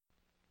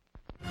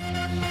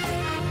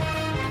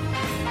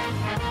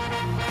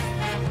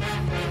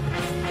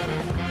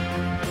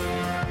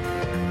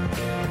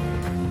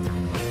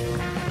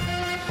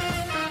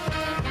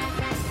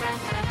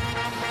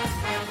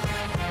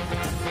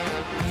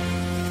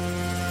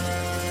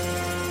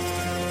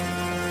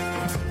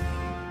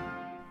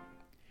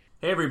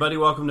Hey everybody,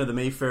 welcome to the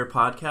Mayfair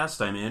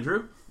Podcast. I'm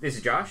Andrew. This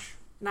is Josh.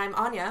 And I'm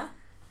Anya.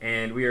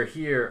 And we are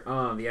here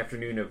on the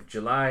afternoon of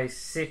July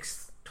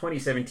 6th,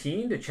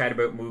 2017 to chat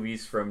about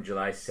movies from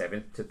July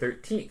 7th to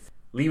 13th.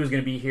 Lee was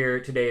going to be here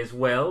today as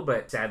well,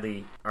 but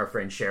sadly our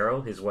friend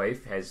Cheryl, his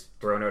wife, has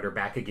thrown out her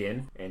back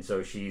again. And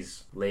so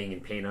she's laying in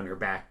pain on her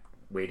back,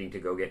 waiting to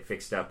go get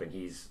fixed up, and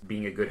he's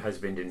being a good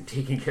husband and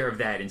taking care of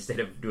that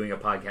instead of doing a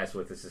podcast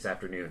with us this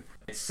afternoon.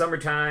 It's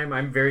summertime.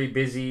 I'm very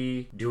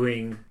busy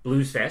doing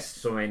Blues Fest,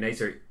 so my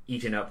nights are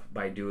eaten up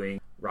by doing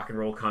rock and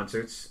roll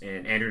concerts,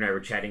 and Andrew and I were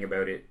chatting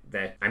about it,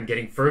 that I'm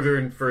getting further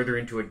and further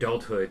into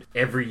adulthood.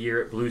 Every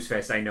year at Blues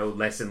Fest I know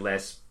less and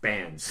less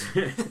bands.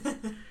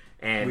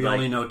 And we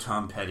only know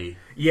Tom Petty.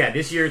 Yeah,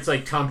 this year it's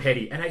like Tom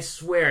Petty, and I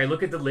swear I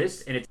look at the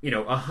list and it's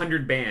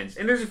 100 bands,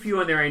 and there's a few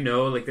on there I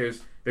know, like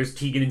there's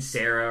Tegan and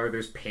Sarah, or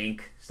there's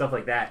Pink, stuff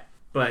like that.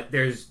 But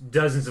there's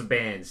dozens of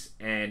bands,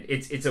 and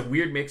it's a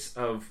weird mix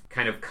of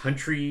kind of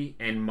country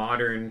and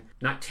modern,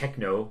 not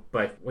techno,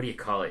 but what do you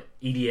call it?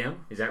 EDM?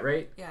 Is that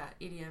right? Yeah,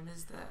 EDM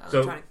is the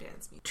electronic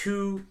dance music.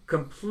 Two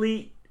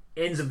complete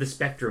ends of the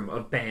spectrum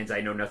of bands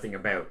I know nothing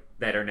about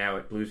that are now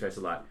at Blues Fest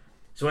a lot.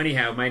 So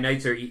anyhow, my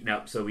nights are eaten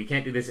up, so we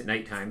can't do this at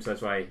nighttime, so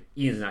that's why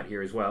Ian's not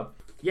here as well.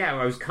 Yeah,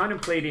 I was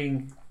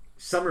contemplating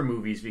summer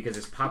movies because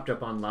it's popped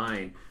up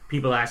online.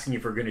 People asking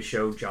if we're going to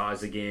show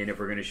Jaws again, if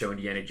we're going to show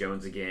Indiana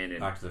Jones again. And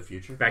Back to the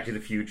Future? Back to the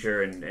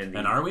Future. And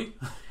are we?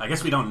 I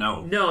guess we don't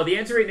know. No, the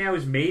answer right now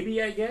is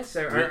maybe, I guess.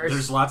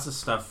 There's lots of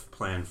stuff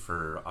planned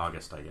for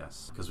August, I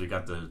guess, because we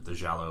got the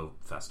Jalo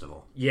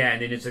Festival. Yeah,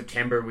 and then in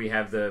September we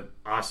have the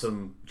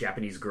awesome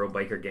Japanese Girl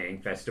Biker Gang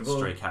Festival.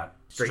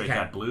 Stray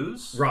Cat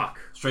Blues? Rock.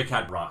 Stray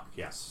Cat Rock,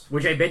 yes.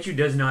 Which I bet you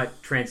does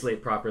not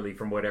translate properly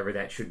from whatever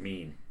that should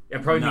mean.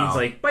 It probably means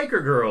like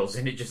biker girls,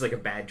 and it's just like a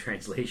bad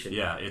translation.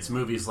 Yeah, it's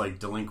movies like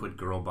Delinquent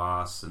Girl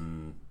Boss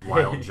and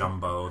Wild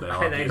Jumbo. They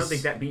all I don't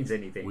think that means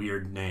anything.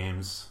 Weird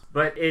names.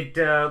 But it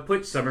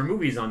puts summer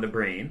movies on the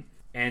brain.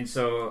 And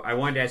so I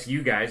wanted to ask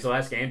you guys, I'll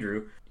ask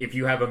Andrew, if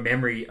you have a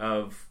memory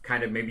of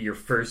kind of maybe your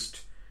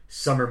first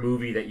summer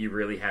movie that you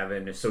really have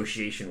an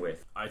association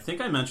with. I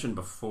think I mentioned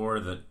before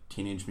that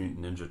Teenage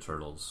Mutant Ninja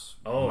Turtles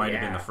have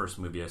been the first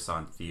movie I saw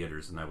in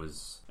theaters, and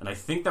I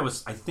think that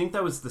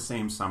was the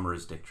same summer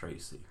as Dick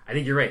Tracy. I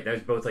think you're right. That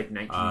was both like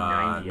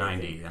 1990.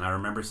 90, and I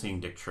remember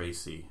seeing Dick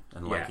Tracy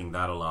and liking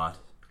that a lot.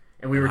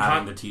 And we were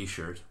having the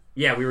T-shirt.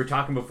 Yeah, we were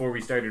talking before we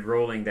started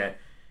rolling that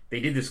they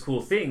did this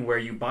cool thing where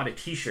you bought a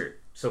T-shirt.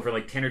 So for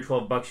like $10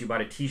 or $12, you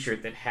bought a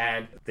T-shirt that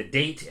had the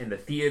date and the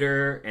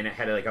theater, and it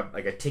had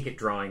like a ticket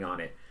drawing on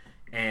it.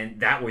 And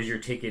that was your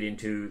ticket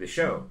into the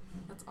show.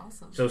 That's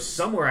awesome. So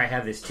somewhere I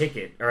have this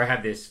ticket, or I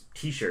have this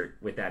T-shirt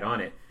with that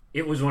on it.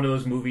 It was one of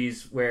those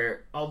movies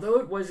where,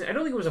 although I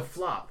don't think it was a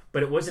flop,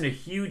 but it wasn't a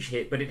huge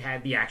hit, but it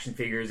had the action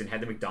figures and had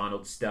the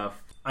McDonald's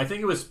stuff. I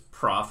think it was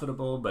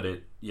profitable, but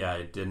it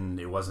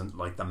wasn't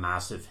like the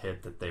massive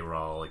hit that they were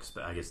all,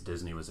 I guess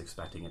Disney was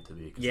expecting it to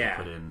be. Yeah.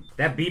 They put in...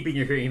 That beeping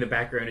you're hearing in the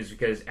background is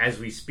because, as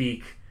we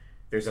speak,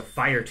 there's a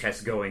fire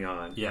test going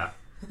on. Yeah.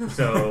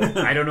 So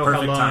I don't know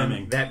how long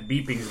timing. that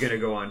beeping is going to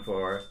go on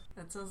for.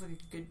 That sounds like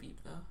a good beep,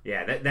 though.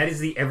 Yeah, that is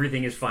the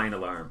everything is fine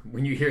alarm.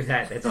 When you hear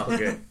that, that's all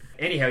good.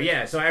 Anyhow,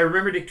 yeah, so I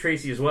remember Dick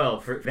Tracy as well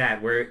for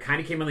that, where it kind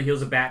of came on the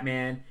heels of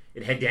Batman.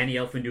 It had Danny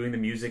Elfman doing the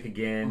music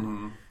again.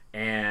 Mm-hmm.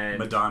 And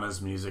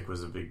Madonna's music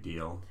was a big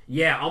deal.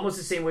 Yeah, almost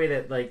the same way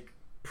that like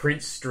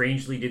Prince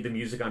strangely did the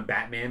music on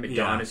Batman.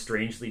 Madonna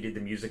strangely did the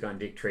music on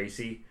Dick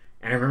Tracy.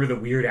 And I remember the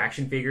weird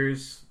action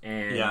figures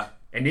and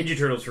Ninja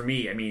Turtles for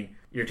me. I mean,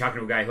 you're talking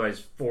to a guy who has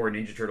 4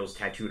 Ninja Turtles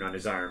tattooed on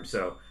his arm,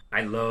 so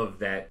I love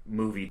that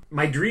movie.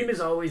 My dream is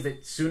always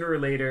that sooner or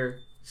later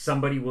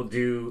somebody will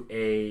do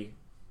a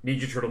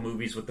Ninja Turtle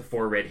movies with the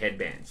 4 red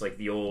headbands, like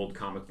the old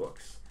comic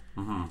books.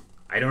 Mm-hmm.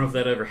 I don't know if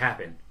that'll ever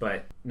happen,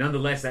 but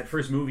nonetheless, that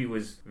first movie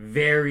was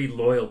very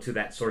loyal to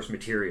that source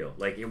material.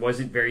 Like, it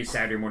wasn't very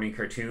Saturday morning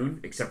cartoon,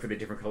 except for the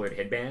different colored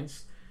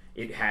headbands.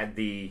 It had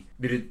the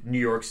New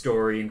York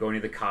story and going to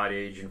the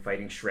cottage and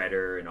fighting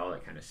Shredder and all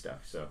that kind of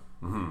stuff. So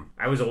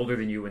I was older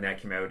than you when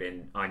that came out,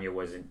 and Anya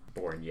wasn't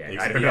born yet.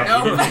 I don't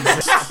know.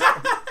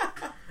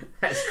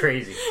 That's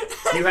crazy.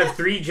 You have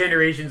 3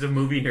 generations of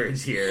movie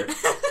nerds here.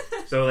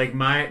 So like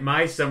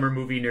my summer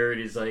movie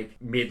nerd is like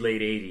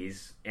mid-late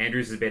 80s.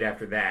 Andrew's is a bit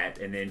after that.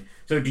 And then,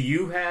 so do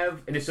you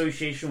have an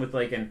association with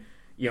like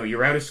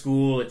you're out of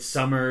school, it's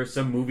summer,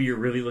 some movie you're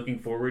really looking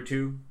forward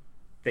to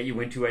that you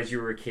went to as you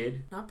were a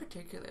kid? Not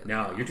particularly.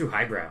 No, you're too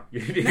highbrow.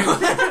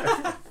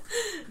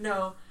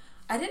 No,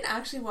 I didn't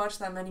actually watch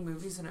that many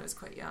movies when I was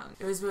quite young.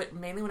 It was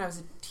mainly when I was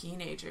a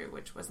teenager,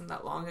 which wasn't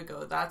that long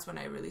ago. That's when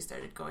I really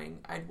started going,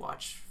 I'd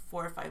watch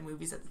 4 or 5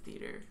 movies at the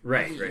theater.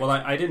 Right. Well,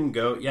 I didn't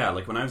go,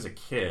 like when I was a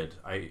kid,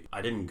 I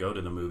didn't go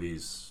to the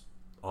movies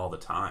all the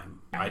time.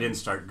 I didn't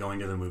start going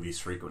to the movies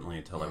frequently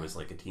until I was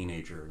like a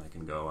teenager and I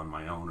can go on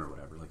my own or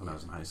whatever, like when I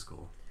was in high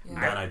school. Yeah.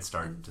 Then I'd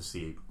start to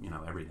see,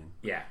 everything.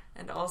 Yeah.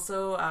 And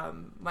also,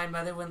 my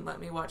mother wouldn't let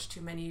me watch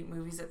too many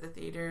movies at the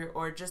theater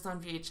or just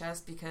on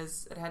VHS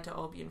because it had to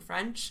all be in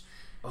French.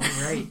 Oh,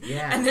 right,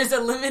 yeah. And there's a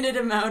limited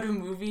amount of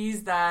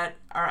movies that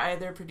are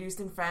either produced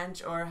in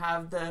French or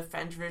have the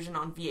French version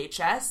on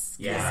VHS.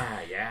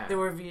 Yeah. There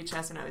were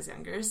VHS when I was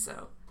younger,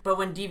 so... But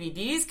when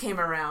DVDs came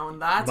around,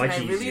 that's Much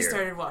when I really easier.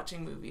 started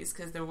watching movies,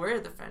 because there were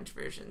the French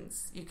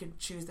versions. You could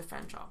choose the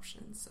French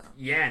option, so...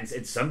 Yeah,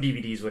 and some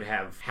DVDs would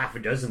have half a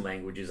dozen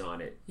languages on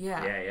it.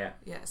 Yeah,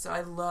 so I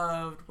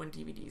loved when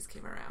DVDs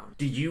came around.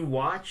 Did you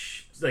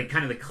watch, like,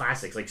 kind of the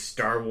classics, like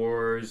Star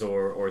Wars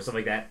or something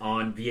like that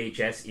on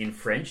VHS in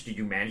French? Did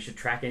you manage to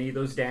track any of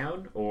those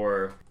down?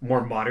 Or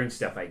more modern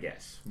stuff, I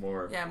guess?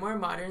 Yeah, more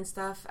modern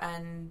stuff,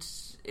 and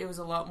it was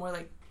a lot more,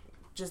 like,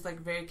 just, like,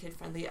 very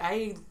kid-friendly.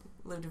 I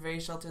lived a very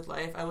sheltered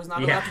life. I was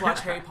not allowed to watch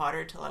Harry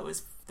Potter till I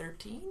was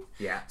 13.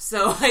 Yeah.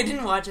 So I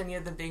didn't watch any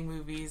of the big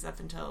movies up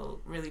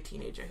until really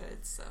teenagerhood,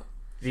 so...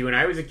 See, when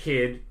I was a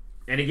kid,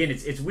 and again,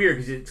 it's weird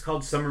because it's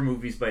called summer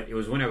movies, but it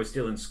was when I was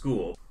still in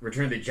school.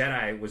 Return of the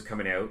Jedi was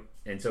coming out,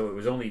 and so it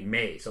was only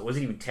May, so it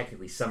wasn't even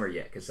technically summer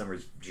yet, because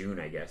summer's June,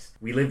 I guess.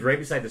 We lived right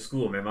beside the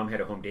school. My mom had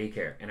a home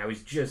daycare, and I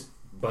was just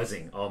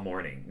buzzing all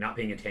morning, not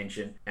paying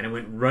attention, and I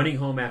went running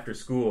home after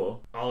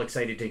school, all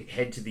excited to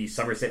head to the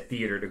Somerset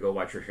Theater to go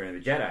watch Return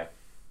of the Jedi.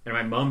 And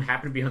my mom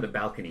happened to be on the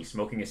balcony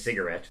smoking a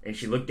cigarette, and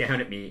she looked down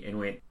at me and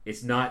went,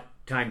 "It's not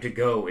time to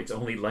go, it's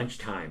only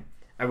lunchtime."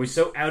 I was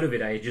so out of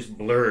it, I had just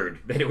blurred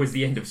that it was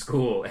the end of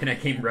school, and I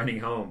came running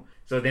home.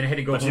 So then I had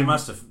to go home. But you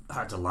must have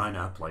had to line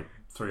up like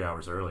 3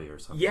 hours early or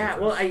something. Yeah,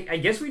 well, I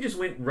guess we just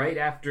went right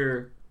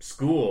after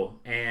school,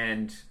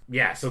 and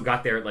yeah, so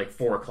got there at like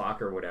 4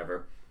 o'clock or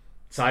whatever.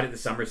 Saw it at the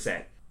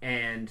Somerset.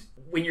 And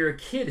when you're a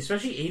kid,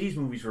 especially 80s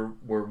movies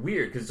were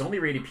weird, because it's only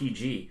rated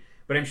PG,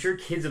 but I'm sure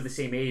kids of the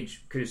same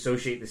age could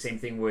associate the same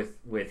thing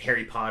with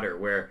Harry Potter,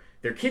 where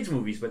they're kids'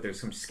 movies, but there's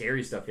some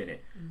scary stuff in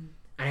it. Mm-hmm.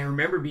 And I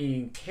remember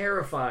being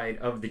terrified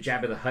of the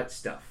Jabba the Hutt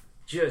stuff.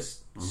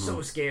 Just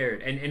so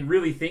scared. And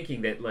really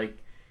thinking that, like...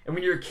 And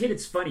when you're a kid,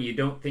 it's funny. You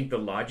don't think the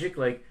logic,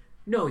 like...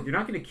 No, they're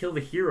not going to kill the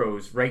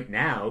heroes right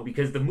now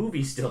because the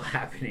movie's still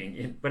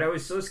happening. But I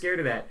was so scared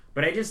of that.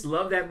 But I just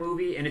love that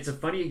movie, and it's a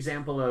funny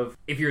example of...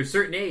 If you're a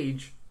certain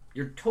age,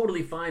 you're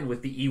totally fine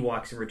with the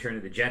Ewoks in Return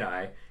of the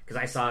Jedi, because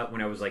I saw it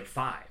when I was like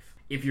 5.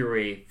 If you're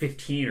a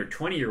 15 or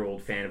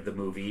 20-year-old fan of the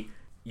movie,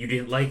 you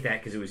didn't like that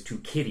because it was too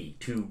kiddie,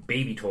 too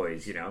baby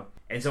toys, you know?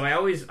 And so I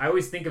always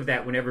think of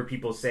that whenever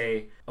people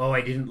say, "Oh, I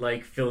didn't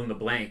like fill in the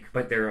blank,"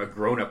 but they're a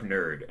grown-up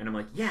nerd. And I'm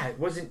like, yeah, it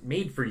wasn't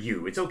made for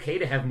you. It's okay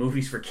to have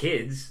movies for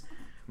kids.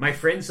 My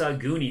friend saw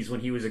Goonies when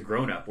he was a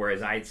grown-up,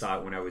 whereas I saw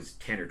it when I was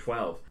 10 or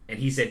 12. And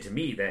he said to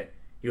me that,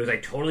 he goes, "I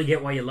totally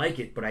get why you like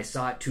it, but I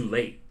saw it too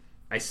late.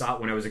 I saw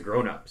it when I was a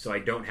grown-up, so I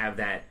don't have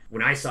that."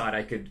 When I saw it,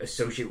 I could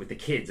associate with the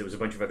kids. It was a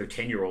bunch of other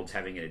 10-year-olds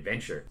having an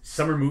adventure.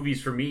 Summer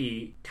movies for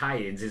me,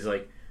 tie-ins, is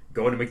like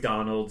going to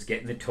McDonald's,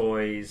 getting the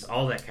toys,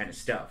 all that kind of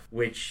stuff,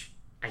 which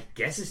I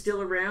guess is still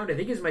around. I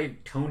think it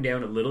might tone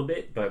down a little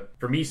bit, but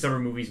for me, summer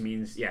movies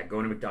means, yeah,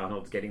 going to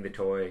McDonald's, getting the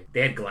toy. They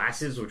had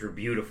glasses, which were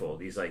beautiful.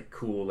 These, like,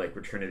 cool, like,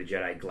 Return of the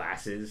Jedi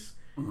glasses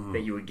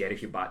that you would get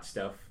if you bought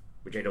stuff,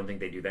 which I don't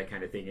think they do that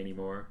kind of thing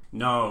anymore.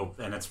 No,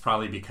 and it's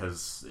probably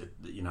because,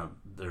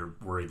 they're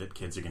worried that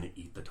kids are going to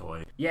eat the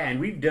toy. Yeah, and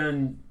we've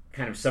done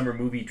kind of summer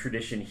movie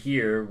tradition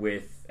here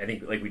with, I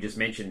think, like we just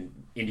mentioned,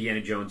 Indiana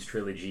Jones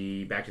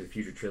trilogy, Back to the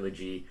Future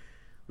trilogy.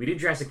 We did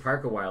Jurassic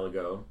Park a while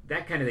ago.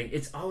 That kind of thing.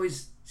 It's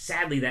always,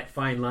 sadly, that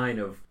fine line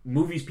of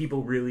movies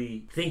people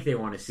really think they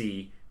want to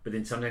see, but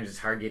then sometimes it's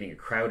hard getting a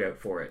crowd out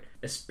for it.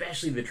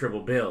 Especially the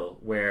Triple Bill,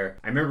 where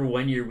I remember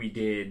one year we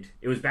did,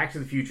 it was Back to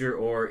the Future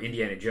or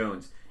Indiana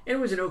Jones, and it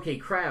was an okay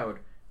crowd,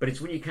 but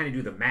it's when you kind of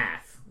do the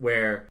math,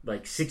 where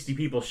like 60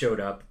 people showed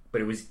up, but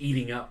it was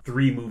eating up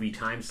 3 movie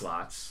time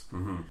slots.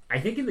 Mm-hmm. I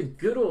think in the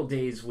good old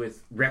days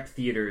with rep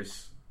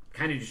theaters,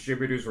 kind of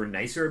distributors were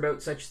nicer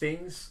about such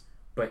things,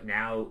 but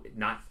now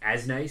not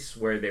as nice,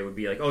 where they would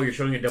be like, "Oh, you're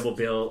showing a double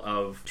bill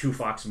of 2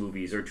 Fox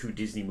movies or 2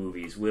 Disney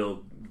movies.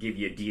 We'll give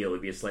you a deal.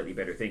 It'd be a slightly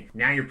better thing."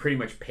 Now you're pretty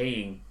much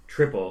paying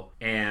triple,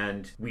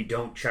 and we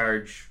don't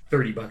charge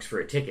 $30 for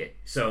a ticket.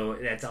 So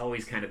that's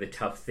always kind of the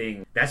tough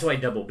thing. That's why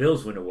double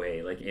bills went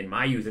away. Like in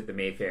my youth at the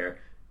Mayfair,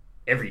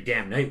 every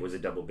damn night was a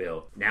double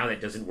bill. Now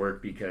that doesn't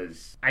work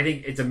because I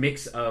think it's a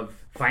mix of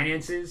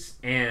finances,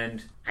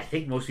 and I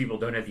think most people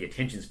don't have the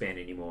attention span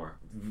anymore.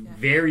 Yeah.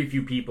 Very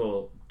few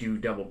people do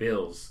double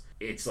bills.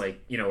 It's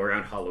like,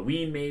 around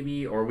Halloween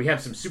maybe, or we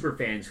have some super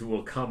fans who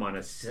will come on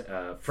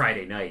a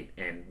Friday night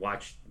and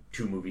watch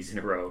 2 movies in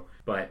a row,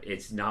 but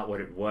it's not what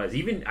it was.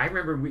 Even, I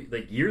remember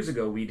years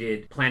ago we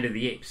did Planet of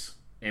the Apes,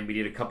 and we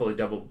did a couple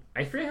of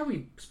I forget how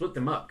we split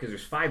them up, because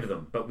there's 5 of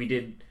them, but we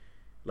did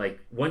like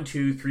 1,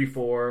 2, 3,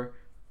 4,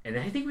 and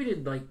then I think we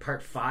did like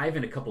part 5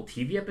 and a couple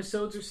TV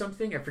episodes or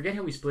something. I forget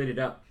how we split it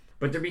up,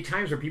 but there'd be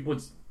times where people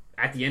would,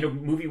 at the end of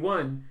movie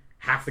 1,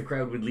 half the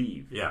crowd would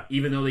leave. Yeah.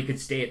 Even though they could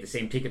stay at the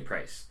same ticket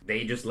price.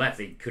 They just left.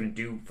 They couldn't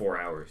do 4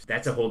 hours.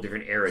 That's a whole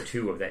different era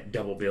too, of that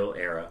double bill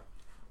era.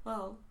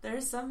 Well,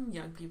 there's some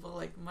young people,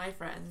 like my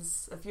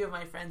friends, a few of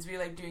my friends, we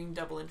like doing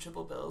double and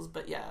triple bills,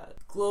 but yeah,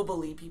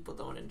 globally people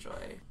don't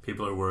enjoy.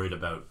 People are worried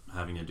about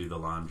having to do the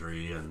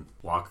laundry and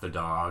walk the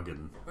dog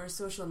and... Or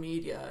social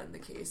media in the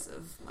case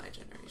of my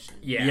generation.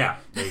 Yeah.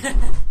 They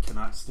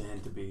cannot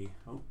stand to be...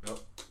 Oh,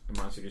 the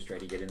monster just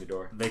tried to get in the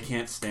door. They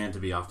can't stand to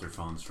be off their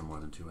phones for more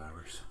than 2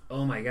 hours.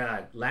 Oh my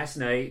god. Last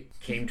night,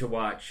 came to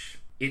watch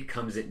It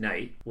Comes at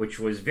Night, which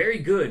was very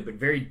good, but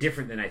very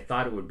different than I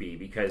thought it would be,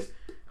 because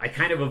I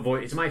kind of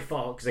it's my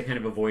fault, because I kind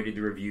of avoided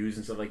the reviews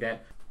and stuff like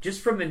that.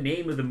 Just from the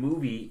name of the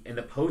movie and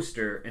the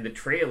poster and the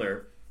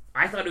trailer,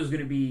 I thought it was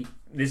going to be...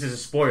 This is a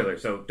spoiler,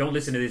 so don't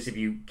listen to this if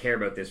you care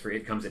about this for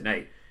It Comes at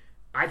Night.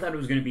 I thought it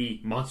was going to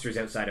be monsters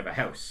outside of a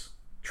house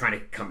trying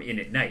to come in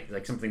at night,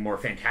 like something more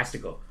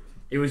fantastical.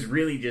 It was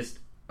really just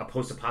a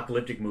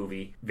post-apocalyptic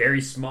movie, very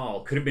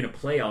small, could have been a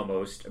play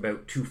almost,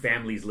 about two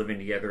families living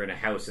together in a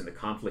house and the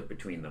conflict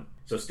between them.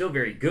 So still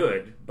very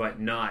good, but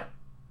not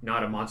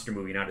a monster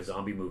movie, not a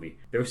zombie movie.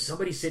 There was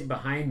somebody sitting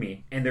behind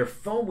me, and their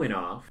phone went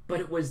off, but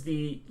it was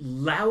the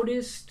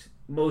loudest,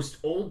 most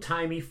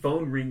old-timey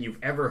phone ring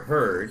you've ever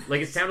heard.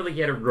 Like, it sounded like he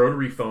had a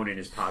rotary phone in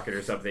his pocket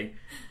or something.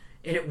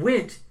 And it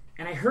went...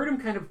 And I heard him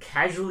kind of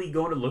casually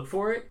going to look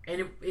for it,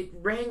 and it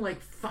rang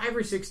like 5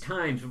 or 6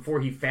 times before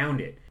he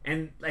found it.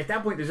 And at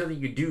that point, there's nothing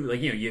you could do.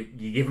 Like, you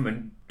give him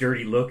a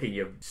dirty look and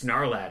you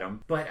snarl at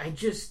him. But I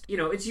just,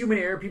 it's human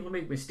error. People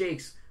make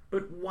mistakes.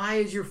 But why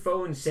is your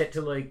phone set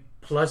to like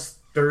plus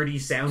 30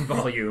 sound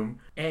volume?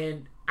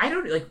 And I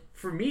don't, like,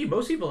 for me,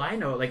 most people I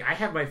know, like, I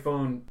have my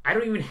phone, I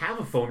don't even have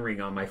a phone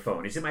ring on my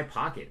phone. It's in my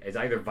pocket. It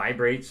either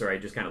vibrates or I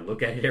just kind of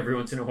look at it every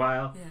once in a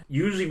while. Yeah.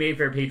 Usually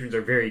Mayfair patrons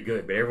are very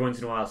good, but every once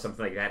in a while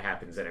something like that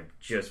happens and I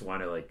just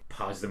want to, like,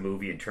 pause the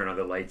movie and turn on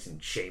the lights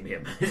and shame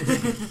him.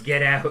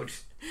 Get out.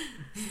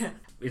 Yeah.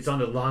 It's on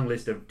the long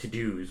list of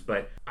to-dos,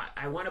 but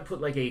I want to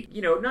put like a,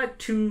 not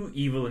too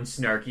evil and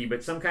snarky,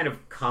 but some kind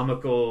of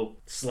comical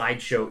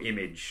slideshow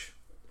image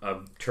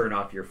of turn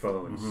off your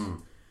phones. Mm-hmm.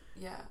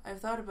 Yeah, I've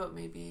thought about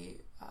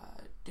maybe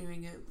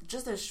doing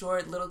just a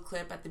short little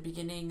clip at the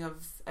beginning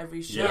of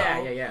every show.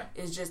 Yeah.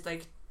 Is just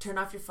like turn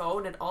off your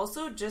phone, and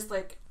also just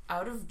like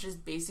out of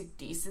just basic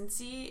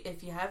decency,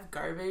 if you have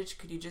garbage,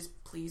 could you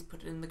just please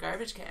put it in the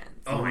garbage can?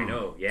 Oh, I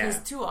know, yeah.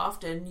 Because too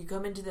often you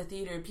come into the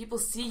theater, people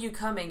see you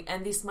coming,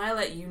 and they smile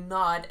at you,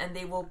 nod, and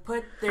they will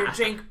put their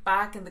drink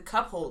back in the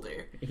cup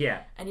holder.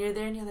 Yeah. And you're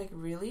there and you're like,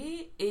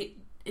 really?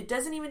 It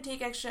doesn't even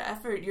take extra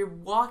effort. You're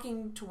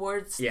walking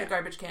towards the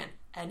garbage can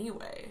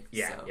anyway.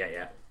 Yeah, so.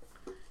 yeah.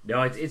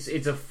 No, it's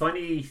a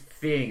funny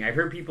thing. I've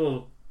heard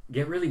people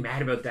get really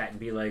mad about that and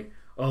be like,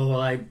 oh,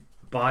 well, I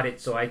bought it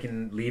so I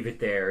can leave it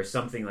there or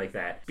something like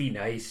that. Be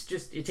nice.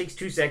 Just, it takes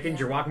 2 seconds.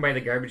 You're walking by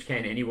the garbage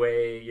can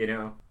anyway,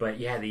 But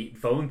yeah, the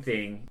phone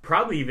thing,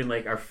 probably even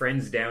like our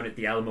friends down at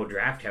the Alamo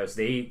Draft House,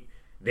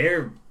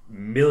 they're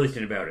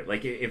militant about it.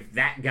 Like, if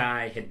that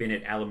guy had been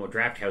at Alamo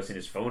Draft House and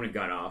his phone had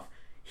gone off,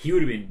 he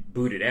would have been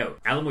booted out.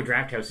 Alamo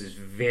Draft House is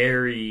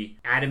very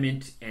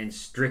adamant and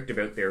strict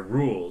about their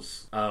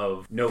rules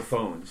of no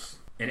phones.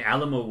 And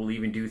Alamo will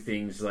even do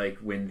things like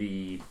when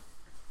the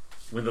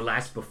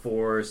Last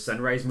Before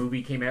Sunrise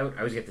movie came out, I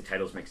always get the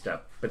titles mixed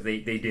up, but they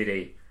did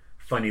a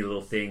funny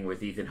little thing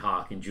with Ethan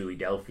Hawke and Julie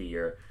Delpy,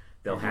 or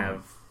they'll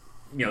have,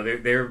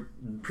 they're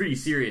pretty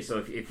serious.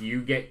 So if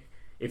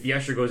the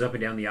usher goes up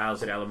and down the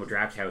aisles at Alamo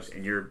Draft House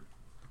and you're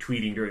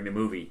tweeting during the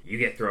movie, you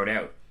get thrown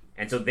out.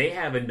 And so they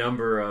have a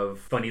number of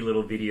funny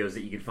little videos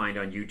that you can find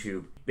on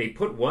YouTube. They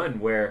put one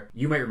where,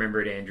 you might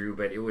remember it, Andrew,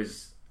 but it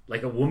was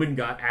like a woman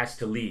got asked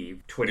to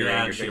leave. Twitter.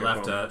 Yeah, and she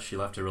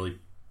left a really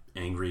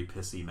angry,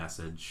 pissy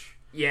message.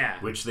 Yeah.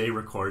 Which they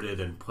recorded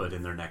and put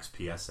in their next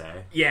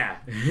PSA. Yeah.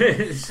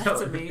 That's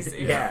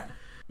amazing. Yeah.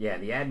 Yeah,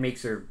 the ad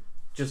makes her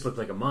just look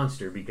like a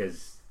monster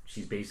because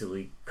she's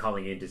basically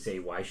calling in to say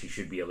why she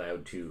should be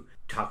allowed to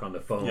talk on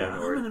the phone. Yeah,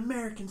 I'm an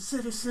American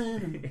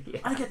citizen and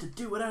I get to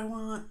do what I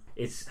want.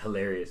 It's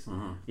hilarious.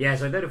 Mm-hmm. Yeah,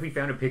 so I thought if we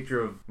found a picture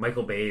of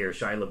Michael Bay or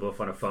Shia LaBeouf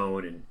on a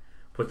phone and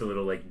put the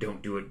little like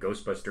 "Don't Do It"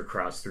 Ghostbuster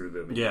cross through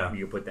them, and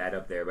you put that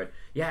up there. But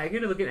yeah, I'm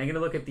gonna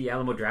look at the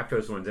Alamo Draft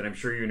House ones, and I'm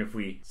sure even if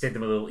we sent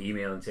them a little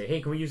email and say,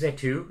 "Hey, can we use that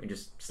too?" and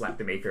just slap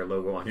the Mayfair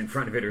logo on in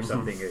front of it or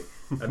something,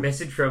 a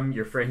message from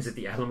your friends at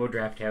the Alamo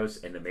Draft House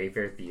and the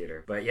Mayfair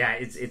Theater. But yeah,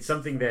 it's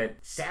something that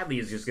sadly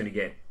is just gonna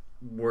get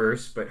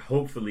worse, but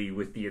hopefully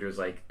with theaters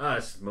like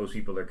us, most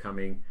people are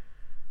coming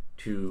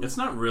to... It's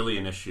not really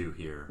an issue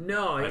here.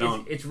 No,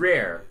 it's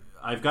rare.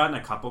 I've gotten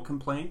a couple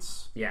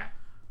complaints. Yeah.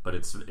 But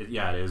it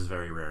is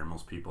very rare.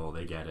 Most people,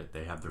 they get it.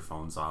 They have their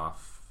phones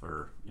off,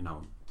 or,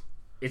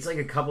 It's like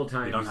a couple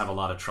times. We don't have a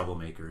lot of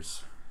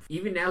troublemakers.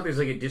 Even now, there's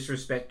like a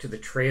disrespect to the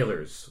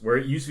trailers, where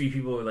it used to be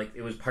people were like,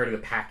 it was part of the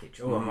package.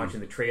 Oh, I'm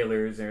watching the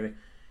trailers and everything.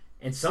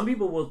 And some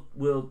people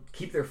will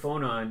keep their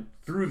phone on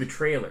through the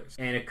trailers.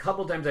 And a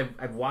couple times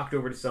I've walked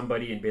over to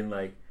somebody and been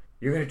like,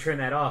 "You're going to turn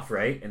that off,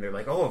 right?" And they're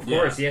like, "Oh, of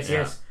course,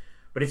 yes."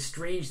 But it's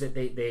strange that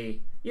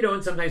they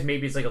and sometimes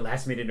maybe it's like a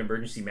last minute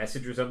emergency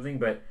message or something,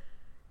 but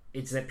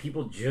it's that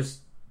people just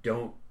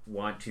don't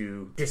want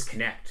to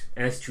disconnect.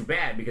 And it's too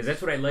bad, because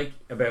that's what I like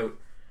about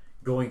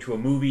going to a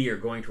movie or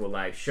going to a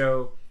live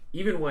show.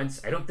 Even once,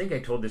 I don't think I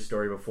told this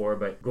story before,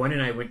 but Gwen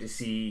and I went to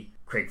see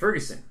Craig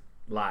Ferguson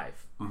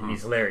live, and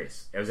he's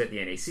hilarious. I was at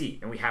the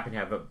NAC, and we happened to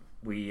have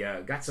we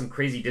got some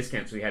crazy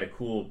discounts. We had a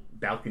cool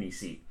balcony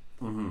seat.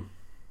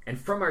 And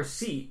from our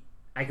seat,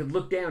 I could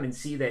look down and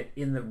see that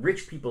in the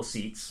rich people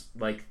seats,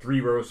 like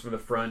 3 rows from the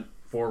front,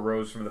 4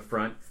 rows from the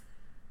front,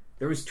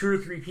 there was 2 or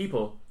 3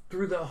 people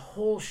through the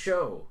whole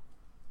show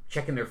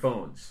checking their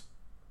phones.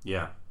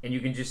 Yeah. And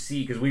you can just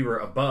see, because we were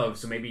above,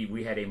 so maybe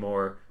we had a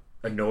more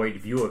annoyed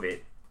view of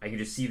it, I could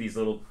just see these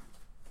little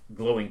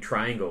glowing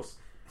triangles.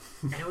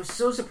 And I was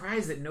so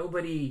surprised that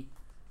nobody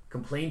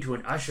complained to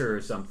an usher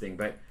or something.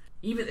 But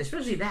even,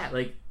 especially that,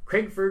 like,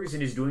 Craig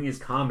Ferguson is doing his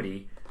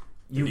comedy.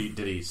 Did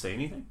he say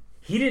anything?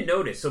 He didn't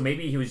notice, so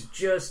maybe he was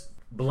just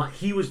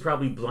he was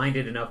probably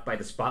blinded enough by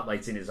the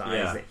spotlights in his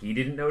eyes that he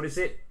didn't notice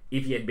it.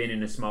 If he had been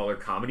in a smaller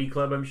comedy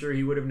club, I'm sure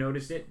he would have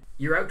noticed it.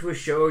 You're out to a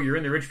show, you're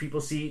in the rich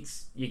people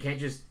seats, you can't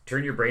just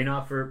turn your brain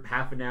off for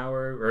half an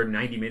hour or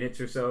 90 minutes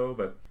or so.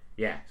 But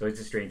yeah, so it's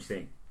a strange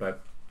thing.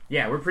 But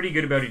yeah, we're pretty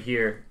good about it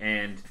here.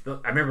 And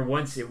I remember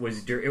once it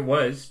was,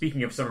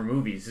 speaking of summer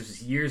movies, this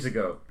was years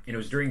ago, and it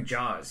was during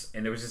Jaws,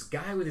 and there was this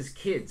guy with his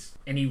kids,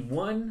 and he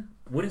wouldn't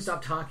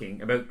stop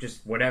talking about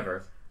just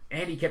whatever,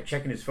 and he kept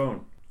checking his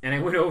phone. And I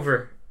went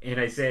over and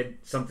I said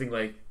something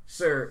like,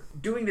 "Sir,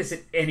 doing this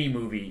at any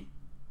movie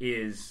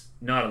is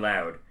not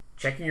allowed.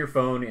 Checking your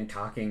phone and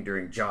talking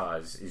during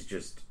Jaws is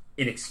just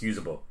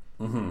inexcusable."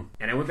 And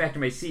I went back to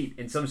my seat,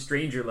 and some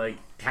stranger like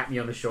tapped me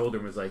on the shoulder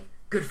and was like,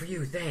 "Good for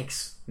you,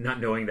 thanks," not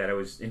knowing that I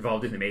was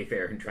involved in the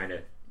Mayfair and trying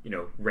to,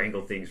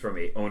 wrangle things from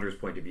a owner's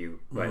point of view.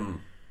 But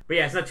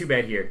yeah, it's not too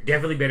bad here.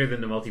 Definitely better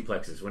than the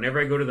multiplexes. Whenever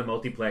I go to the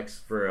multiplex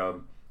for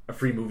a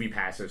free movie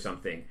pass or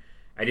something,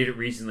 I did it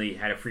recently,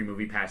 had a free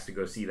movie pass to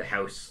go see The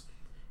House.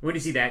 Went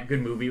to see that,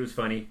 good movie, it was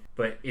funny,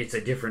 but it's a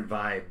different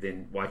vibe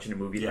than watching a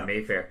movie at the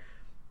Mayfair.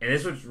 And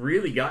this what's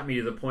really got me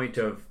to the point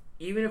of,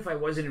 even if I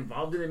wasn't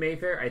involved in the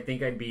Mayfair, I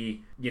think I'd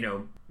be,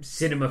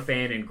 cinema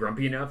fan and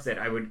grumpy enough that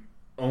I would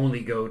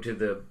only go to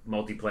the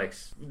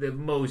multiplex, the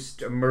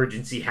most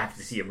emergency have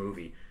to see a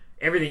movie.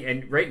 Everything,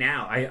 and right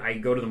now, I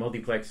go to the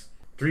multiplex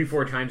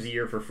 3-4 times a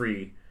year for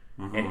free,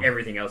 and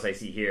everything else I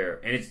see here.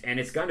 And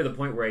it's gotten to the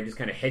point where I just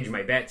kind of hedge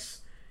my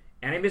bets.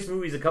 And I miss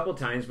movies a couple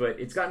times, but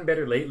it's gotten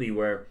better lately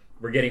where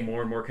we're getting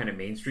more and more kind of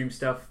mainstream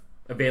stuff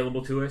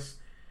available to us.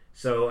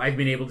 So I've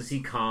been able to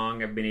see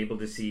Kong, I've been able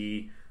to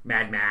see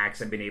Mad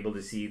Max, I've been able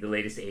to see the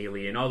latest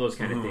Alien, all those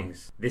kind of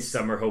things. This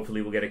summer,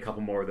 hopefully, we'll get a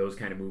couple more of those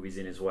kind of movies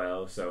in as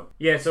well. So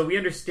yeah, so we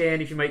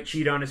understand if you might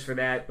cheat on us for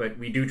that, but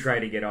we do try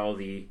to get all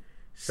the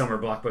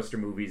summer blockbuster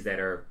movies that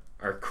are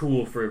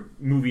cool for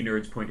movie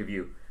nerds' point of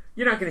view.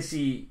 You're not going to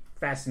see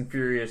Fast and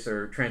Furious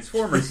or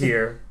Transformers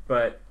here,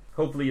 but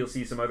hopefully you'll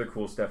see some other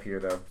cool stuff here,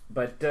 though.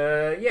 But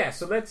yeah,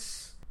 so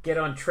let's get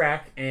on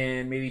track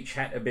and maybe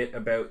chat a bit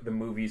about the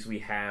movies we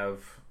have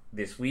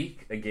this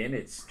week. Again,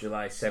 it's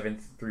July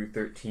 7th through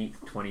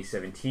 13th,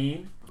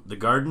 2017. The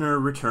Gardener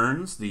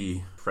Returns,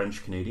 the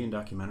French-Canadian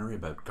documentary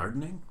about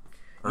gardening.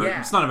 Or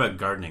Yeah. It's not about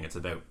gardening, it's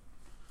about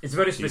a these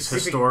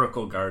specific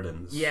historical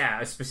gardens.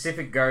 Yeah, a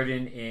specific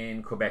garden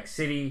in Quebec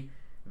City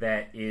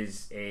that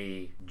is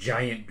a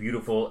giant,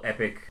 beautiful,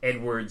 epic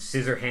Edward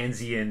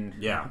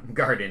Scissorhandsian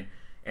garden,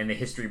 and the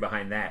history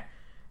behind that.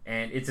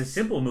 And it's a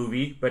simple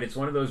movie, but it's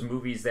one of those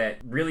movies that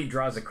really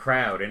draws a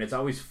crowd, and it's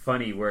always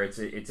funny where it's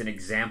an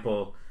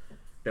example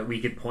that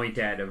we could point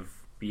at of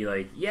be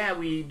like, yeah,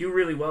 we do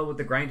really well with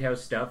the Grindhouse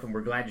stuff, and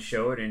we're glad to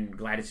show it, and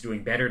glad it's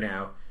doing better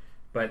now,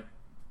 but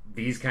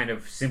these kind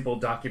of simple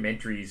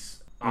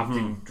documentaries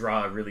often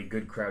draw a really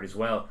good crowd as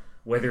well,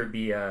 whether it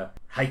be a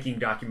hiking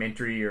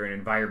documentary or an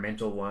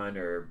environmental one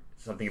or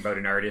something about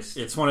an artist.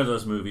 It's one of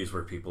those movies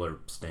where people are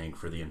staying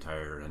for the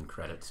entire end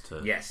credits to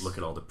look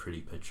at all the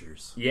pretty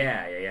pictures.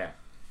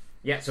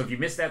 Yeah, so if you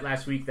missed that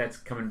last week, that's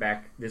coming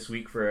back this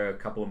week for a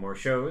couple of more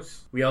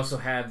shows. We also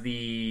have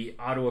the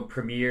Ottawa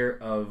premiere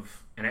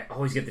of, and I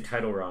always get the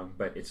title wrong,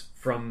 but it's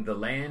From the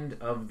Land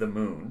of the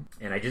Moon.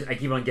 And I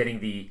keep on getting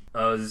the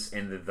us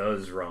and the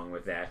thes wrong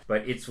with that.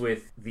 But it's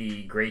with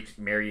the great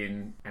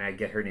Marion, and I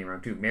get her name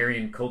wrong too,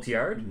 Marion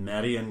Cotillard.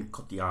 Marion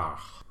Cotillard.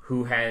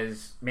 Who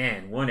has,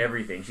 won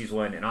everything. She's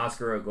won an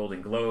Oscar, a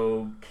Golden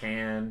Globe,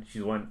 Cannes.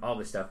 She's won all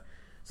this stuff.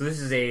 So this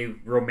is a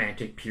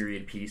romantic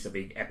period piece, a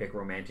big epic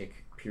romantic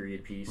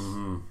period piece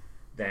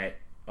that,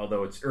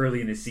 although it's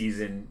early in the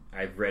season,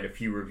 I've read a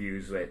few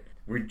reviews that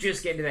we're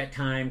just getting to that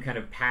time, kind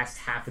of past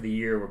half of the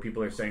year, where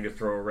people are starting to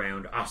throw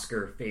around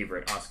Oscar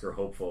favorite, Oscar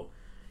hopeful.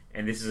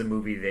 And this is a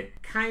movie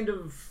that kind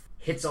of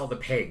hits all the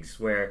pegs,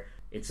 where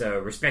it's a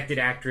respected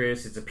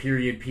actress, it's a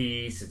period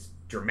piece, it's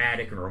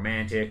dramatic and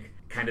romantic,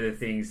 kind of the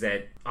things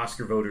that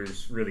Oscar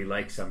voters really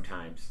like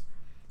sometimes.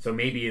 So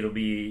maybe it'll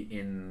be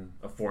in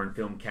a foreign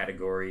film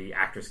category,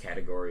 actress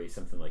category,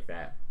 something like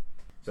that.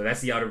 So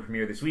that's the Ottawa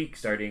premiere this week,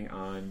 starting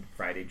on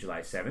Friday,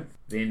 July 7th.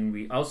 Then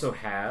we also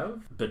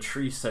have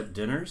Beatrice at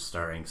Dinner,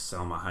 starring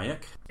Selma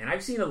Hayek. And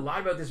I've seen a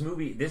lot about this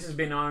movie. This has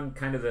been on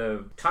kind of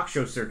the talk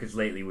show circuits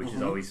lately, which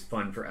is always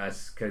fun for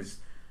us, because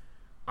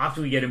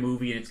often we get a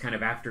movie and it's kind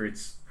of after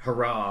its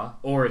hurrah,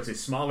 or it's a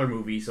smaller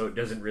movie so it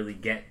doesn't really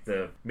get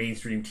the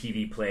mainstream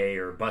TV play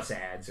or bus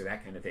ads or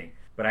that kind of thing.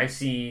 But I've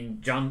seen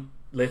John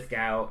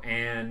Lithgow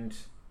and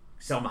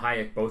Selma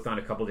Hayek both on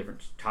a couple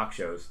different talk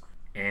shows.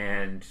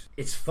 And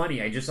it's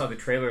funny, I just saw the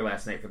trailer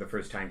last night for the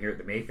first time here at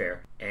the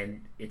Mayfair,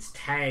 and its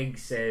tag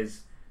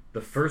says,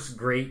 the first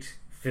great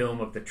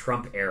film of the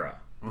Trump era.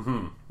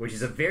 Mm-hmm. Which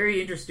is a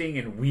very interesting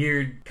and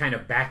weird kind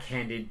of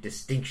backhanded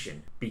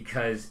distinction,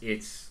 because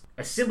it's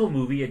a simple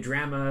movie, a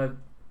drama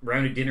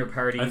around a dinner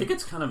party. I think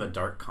it's kind of a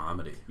dark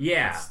comedy.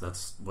 Yeah.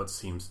 That's what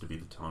seems to be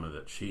the tone of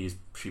it.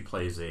 She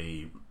plays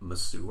a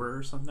masseur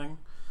or something.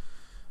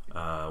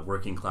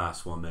 Working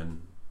class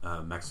woman,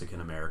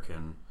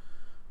 Mexican-American,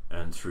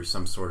 and through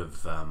some sort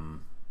of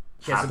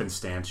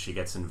happenstance, she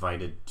gets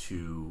invited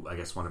to, I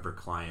guess, one of her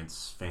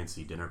clients'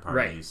 fancy dinner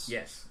parties. Right,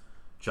 yes.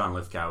 John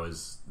Lithgow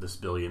is this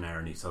billionaire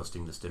and he's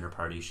hosting this dinner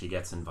party. She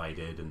gets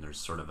invited and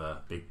there's sort of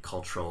a big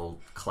cultural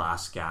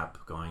class gap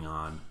going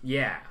on.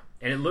 Yeah,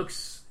 and it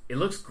looks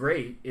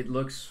great. It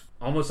looks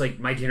almost like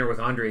My Dinner with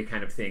Andre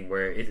kind of thing,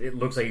 where it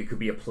looks like it could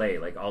be a play,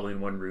 like all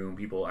in one room,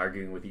 people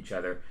arguing with each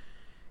other.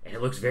 And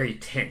it looks very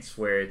tense,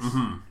 where it's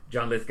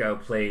John Lithgow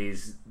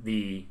plays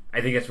I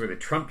think that's where the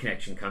Trump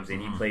connection comes in.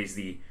 He plays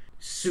the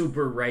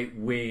super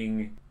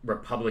right-wing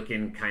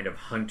Republican kind of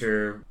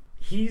hunter.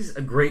 He's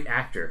a great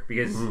actor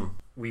because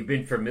we've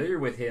been familiar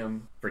with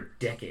him for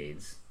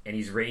decades, and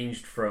he's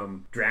ranged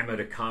from drama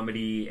to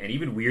comedy and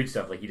even weird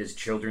stuff, like he does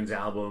children's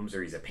albums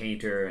or he's a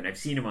painter, and I've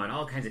seen him on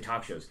all kinds of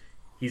talk shows.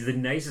 He's the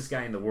nicest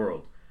guy in the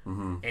world,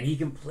 and he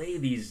can play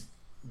these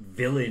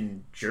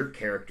villain jerk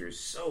characters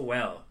so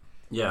well.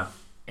 Yeah.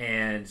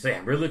 And so, yeah,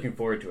 I'm really looking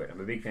forward to it. I'm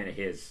a big fan of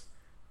his.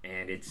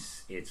 And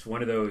it's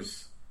one of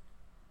those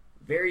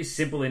very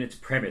simple in its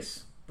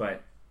premise,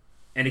 but,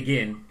 and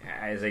again,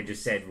 as I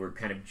just said, we're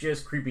kind of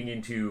just creeping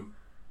into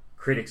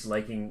critics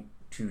liking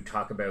to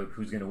talk about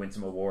who's going to win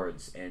some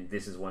awards, and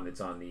this is one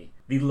that's on the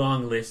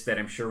long list that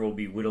I'm sure will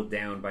be whittled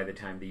down by the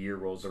time the year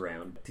rolls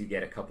around to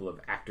get a couple of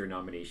actor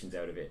nominations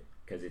out of it,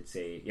 because it's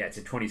a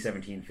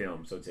 2017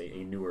 film, so it's a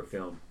newer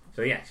film.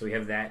 So yeah, so we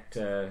have that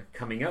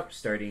coming up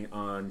starting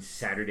on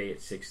Saturday at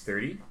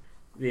 6:30.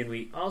 Then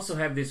we also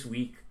have this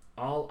week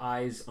All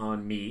Eyes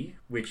on Me,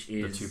 which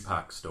is the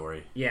Tupac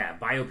story. Yeah,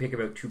 biopic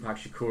about Tupac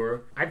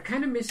Shakur. I've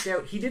kind of missed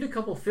out. He did a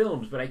couple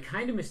films, but I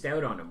kind of missed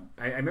out on him.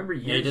 I remember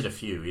years. Yeah, he did a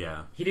few,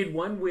 yeah. He did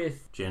one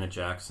with Janet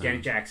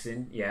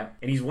Jackson, yeah.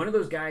 And he's one of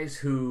those guys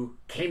who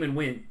came and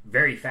went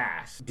very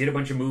fast. Did a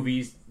bunch of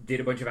movies, did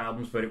a bunch of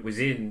albums, but it was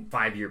in a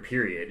 5-year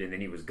period, and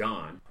then he was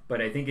gone. But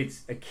I think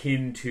it's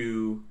akin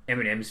to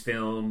Eminem's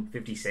film.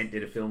 50 Cent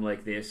did a film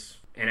like this.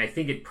 And I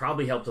think it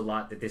probably helped a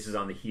lot that this is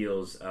on the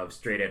heels of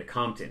Straight Outta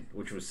Compton,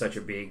 which was such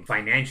a big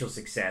financial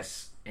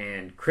success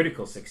and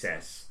critical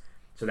success.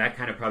 So that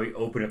kind of probably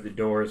opened up the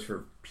doors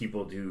for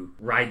people to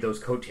ride those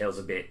coattails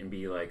a bit and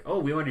be like, oh,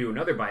 we want to do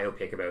another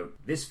biopic about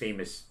this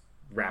famous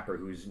rapper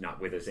who's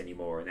not with us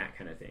anymore, and that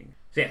kind of thing.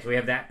 So yeah, so we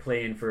have that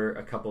playing for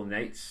a couple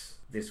nights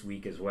this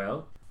week as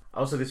well.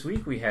 Also this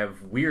week we have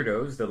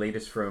Weirdos, the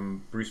latest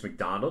from Bruce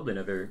McDonald,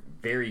 another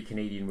very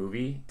Canadian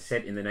movie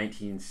set in the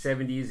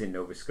 1970s in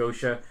Nova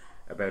Scotia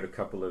about a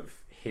couple of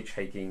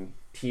hitchhiking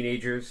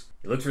teenagers.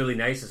 It looks really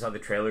nice. I saw the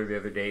trailer the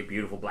other day.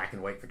 Beautiful black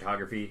and white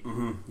photography.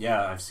 Mm-hmm.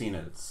 Yeah, I've seen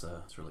it. It's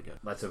really good.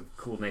 Lots of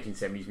cool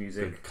 1970s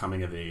music. Good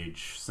coming of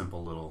age,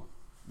 simple little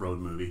road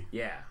movie.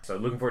 Yeah, so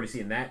looking forward to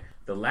seeing that.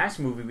 The last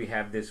movie we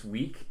have this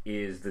week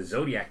is The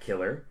Zodiac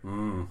Killer,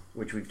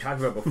 which we've talked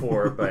about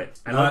before, but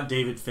not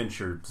David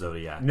Fincher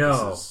Zodiac.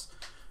 No. This is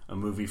a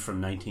movie from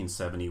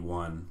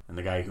 1971, and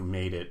the guy who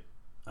made it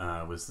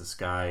was this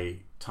guy,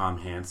 Tom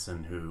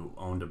Hansen, who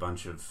owned a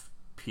bunch of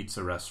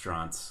pizza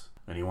restaurants,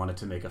 and he wanted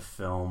to make a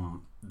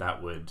film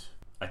that would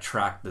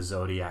attract the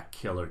Zodiac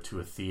Killer to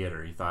a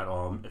theater. He thought,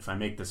 oh, if I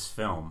make this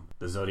film,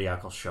 the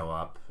Zodiac will show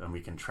up and we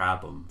can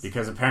trap him.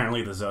 Because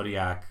apparently the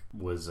Zodiac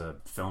was a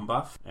film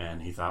buff,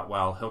 and he thought,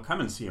 well, he'll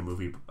come and see a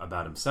movie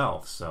about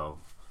himself, so...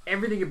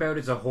 Everything about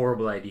it's a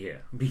horrible idea,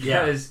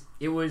 because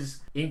it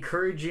was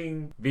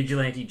encouraging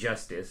vigilante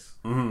justice.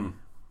 Mm-hmm.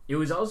 It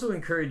was also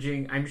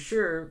encouraging, I'm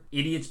sure,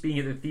 idiots being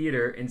at the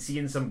theater and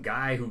seeing some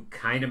guy who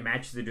kind of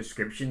matched the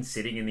description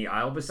sitting in the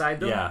aisle beside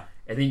them. Yeah.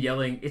 And then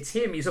yelling, it's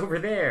him, he's over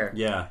there.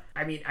 Yeah.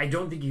 I mean, I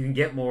don't think you can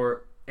get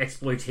more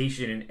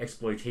exploitation and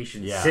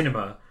exploitation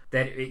cinema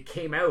that it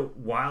came out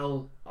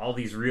while all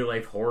these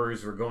real-life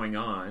horrors were going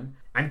on.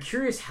 I'm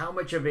curious how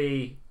much of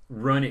a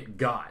run it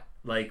got.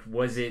 Like,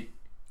 was it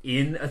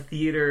in a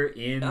theater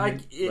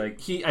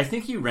I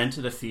think he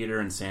rented a theater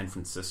in San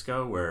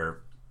Francisco where,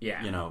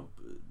 you know,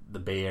 the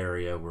Bay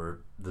Area where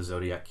the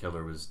Zodiac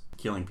Killer was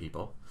killing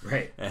people.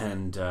 Right.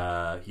 And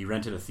he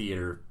rented a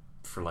theater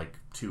for like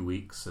 2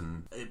 weeks,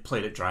 and it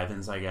played at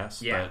drive-ins, I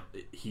guess. Yeah.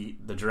 But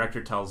the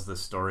director tells this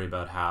story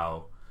about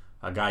how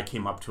a guy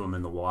came up to him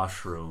in the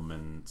washroom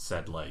and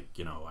said, like,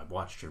 I've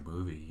watched your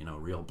movie,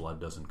 real blood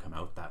doesn't come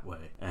out that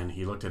way. And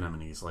he looked at him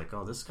and he's like,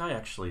 oh, this guy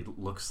actually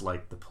looks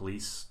like the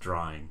police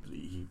drawing.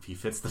 He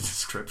fits the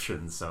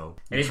description. So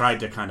he tried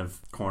to kind of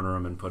corner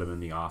him and put him in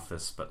the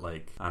office, but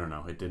like, I don't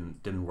know, it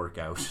didn't work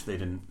out.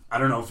 I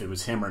don't know if it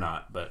was him or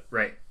not, but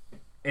right.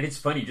 And it's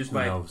funny, just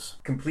by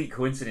complete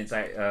coincidence,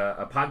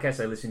 a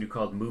podcast I listened to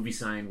called Movie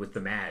Sign with the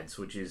Mads,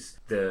 which is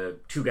the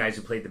two guys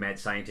who played the mad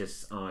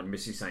scientists on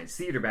Mystery Science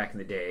Theater back in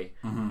the day,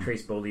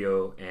 Trace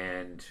Beaulieu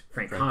and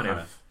Frank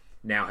Conniff,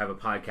 now have a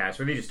podcast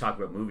where they just talk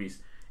about movies.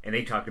 And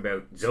they talked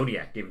about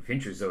Zodiac, David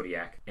Fincher's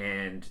Zodiac.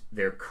 And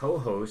their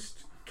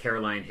co-host,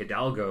 Caroline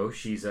Hidalgo,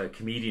 she's a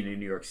comedian in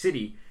New York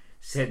City,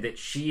 said that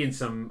she and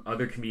some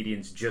other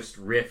comedians just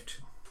riffed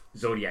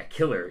Zodiac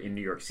Killer in New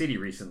York City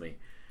recently.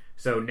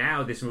 So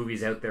now this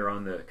movie's out there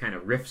on the kind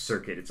of riff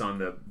circuit. It's on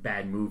the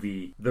bad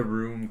movie, The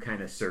Room kind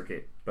of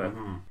circuit. But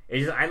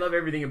I love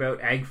everything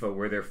about AGFA,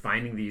 where they're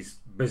finding these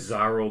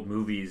bizarre old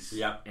movies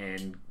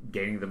and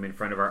getting them in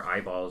front of our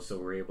eyeballs so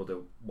we're able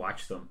to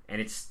watch them. And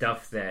it's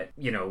stuff that,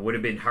 would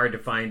have been hard to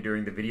find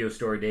during the video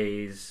store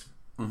days.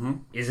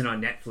 Isn't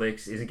on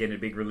Netflix, isn't getting a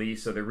big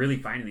release. So they're really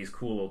finding these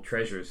cool old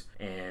treasures.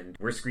 And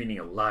we're screening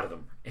a lot of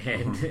them.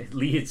 And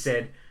Lee had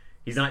said...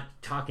 he's not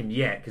talking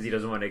yet because he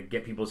doesn't want to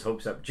get people's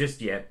hopes up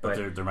just yet.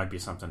 But there might be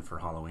something for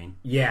Halloween.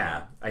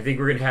 Yeah, I think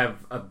we're going to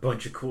have a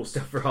bunch of cool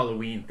stuff for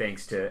Halloween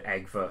thanks to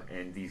AGFA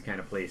and these kind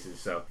of places.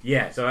 So,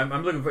 yeah, so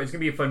I'm looking for... it's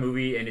going to be a fun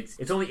movie, and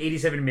it's only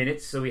 87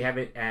 minutes, so we have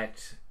it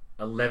at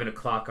 11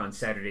 o'clock on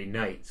Saturday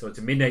night. So it's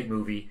a midnight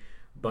movie,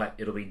 but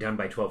it'll be done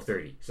by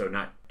 12:30, so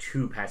not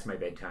too past my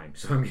bedtime.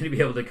 So I'm going to be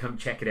able to come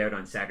check it out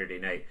on Saturday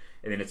night,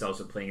 and then it's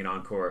also playing an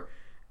encore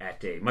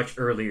at a much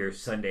earlier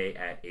Sunday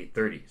at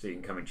 8:30, so you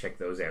can come and check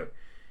those out.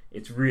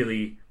 It's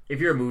really, if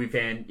you're a movie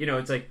fan,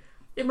 it's like,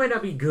 it might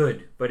not be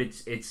good, but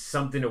it's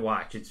something to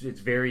watch. It's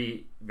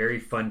very,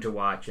 very fun to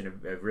watch,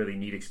 and a really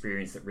neat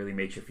experience that really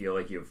makes you feel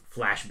like you've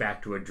flashed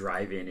back to a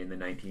drive-in in the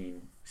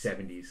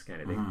 1970s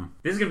kind of thing.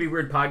 This is going to be a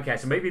weird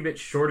podcast. It might be a bit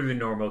shorter than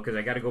normal because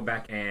I got to go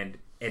back and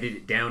edit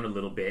it down a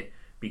little bit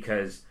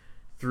because...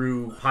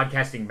 through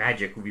podcasting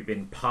magic, we've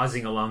been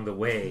pausing along the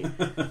way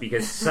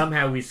because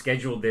somehow we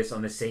scheduled this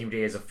on the same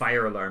day as a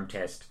fire alarm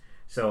test.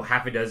 So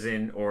half a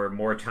dozen or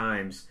more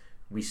times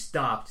we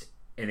stopped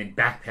and then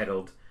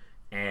backpedaled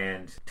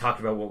and talked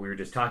about what we were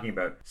just talking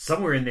about.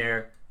 Somewhere in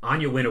there,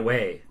 Anya went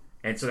away.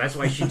 And so that's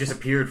why she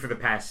disappeared for the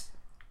past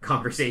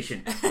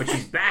conversation. But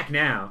she's back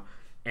now.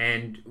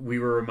 And we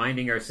were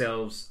reminding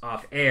ourselves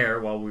off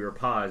air while we were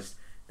paused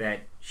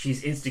that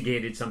she's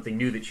instigated something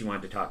new that she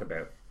wanted to talk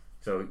about.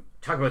 So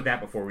talk about that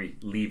before we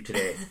leave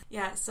today.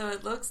 Yeah, so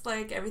it looks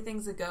like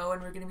everything's a go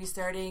and we're going to be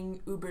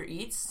starting Uber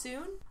Eats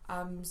soon.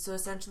 So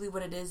essentially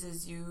what it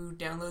is you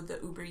download the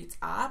Uber Eats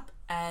app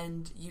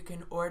and you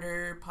can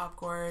order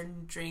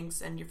popcorn,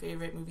 drinks, and your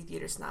favorite movie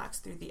theater snacks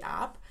through the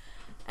app,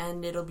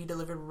 and it'll be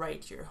delivered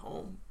right to your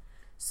home.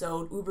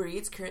 So Uber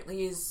Eats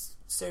currently is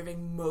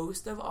serving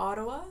most of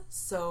Ottawa,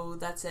 so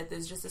that's it.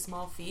 There's just a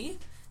small fee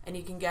and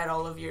you can get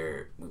all of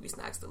your movie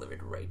snacks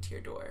delivered right to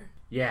your door.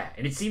 Yeah,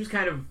 and it seems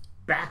kind of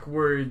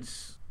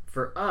backwards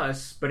for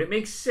us, but it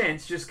makes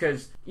sense just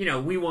because,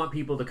 we want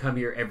people to come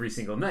here every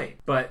single night.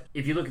 But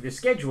if you look at the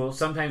schedule,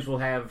 sometimes we'll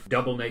have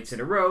double nights in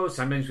a row.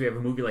 Sometimes we have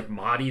a movie like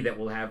Maudie that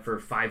we'll have for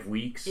 5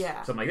 weeks,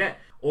 something like that.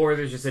 Or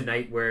there's just a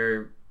night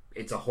where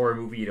it's a horror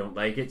movie, you don't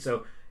like it.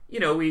 So,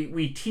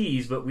 we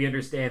tease, but we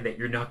understand that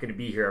you're not going to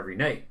be here every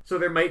night. So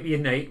there might be a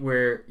night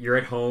where you're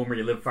at home or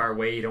you live far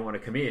away, you don't want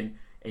to come in,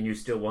 and you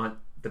still want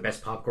the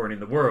best popcorn in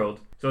the world.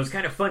 So it's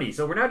kind of funny.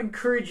 So we're not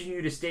encouraging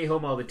you to stay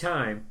home all the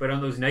time, but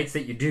on those nights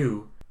that you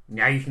do,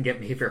 now you can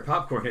get Mayfair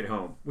popcorn at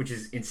home, which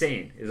is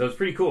insane. So it's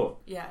pretty cool.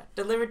 Yeah,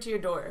 delivered to your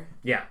door.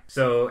 Yeah.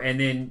 So, and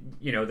then,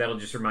 that'll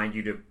just remind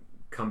you to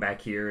come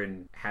back here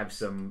and have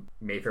some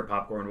Mayfair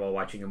popcorn while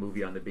watching a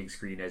movie on the big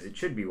screen as it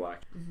should be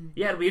watched.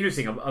 Yeah, it'll be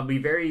interesting. I'll be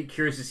very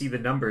curious to see the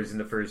numbers in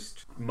the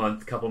first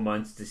couple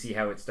months to see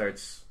how it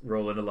starts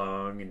rolling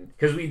along. And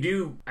because we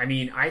do,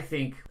 I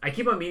think I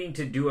keep on meaning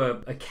to do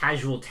a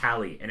casual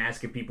tally and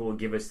ask if people will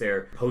give us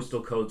their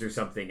postal codes or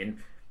something. And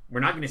we're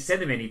not going to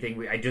send them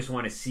anything. I just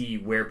want to see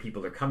where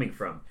people are coming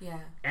from. Yeah.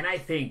 And I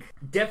think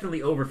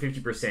definitely over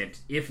 50%,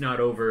 if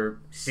not over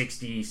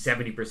 60,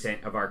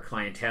 70% of our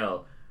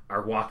clientele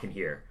are walking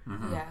here.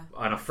 Yeah.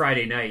 On a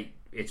Friday night,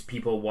 it's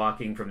people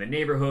walking from the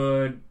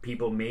neighborhood,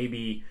 people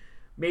maybe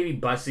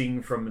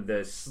busing from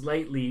the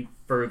slightly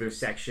further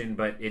section,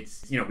 but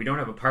it's, we don't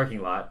have a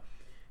parking lot.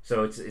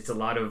 So it's a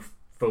lot of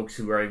folks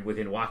who are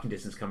within walking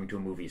distance coming to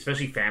a movie,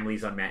 especially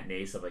families on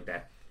matinees, stuff like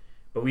that.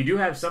 But we do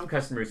have some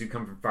customers who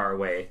come from far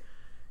away.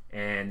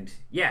 And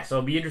yeah, so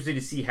I'll be interested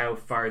to see how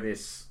far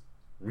this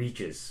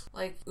reaches.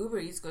 Like, Uber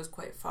Eats goes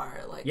quite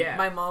far. Like, yeah.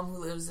 My mom, who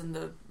lives in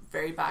the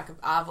very back of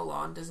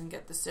Avalon, doesn't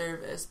get the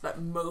service,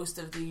 but most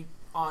of the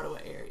Ottawa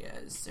area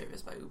is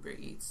serviced by Uber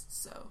Eats.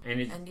 So,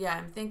 and yeah,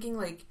 I'm thinking,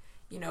 like,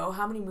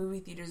 how many movie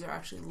theaters are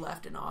actually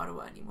left in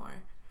Ottawa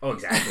anymore? Oh,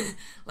 exactly.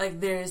 Like,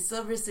 there's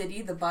Silver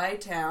City, the Buy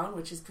Town,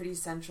 which is pretty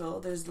central.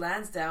 There's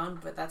Lansdowne,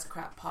 but that's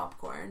crap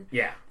popcorn.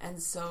 Yeah.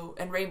 And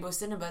Rainbow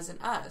Cinemas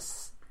and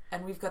us.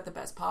 And we've got the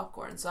best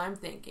popcorn. So I'm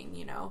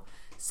thinking,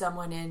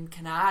 someone in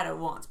Canada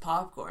wants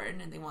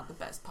popcorn and they want the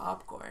best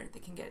popcorn. They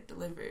can get it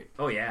delivered.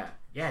 Oh, yeah.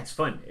 Yeah, it's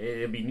fun.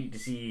 It'll be neat to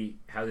see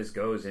how this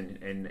goes.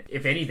 And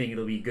if anything,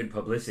 it'll be good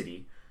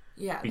publicity.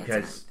 Yeah,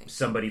 because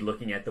somebody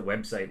looking at the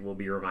website will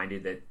be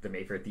reminded that the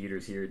Mayfair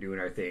Theater's here doing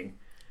our thing.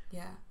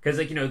 Yeah. Because,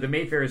 the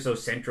Mayfair is so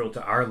central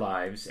to our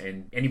lives,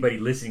 and anybody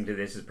listening to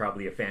this is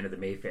probably a fan of the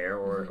Mayfair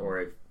or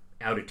an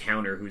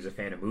out-of-towner who's a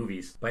fan of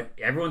movies. But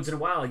every once in a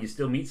while, you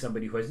still meet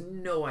somebody who has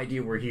no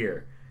idea we're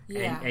here.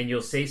 Yeah. And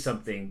you'll say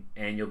something,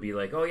 and you'll be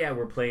like, oh, yeah,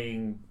 we're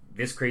playing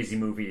this crazy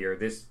movie or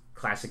this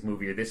classic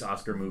movie or this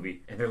Oscar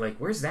movie. And they're like,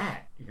 where's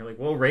that? And you're like,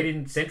 well, right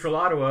in central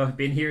Ottawa.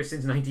 Been here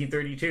since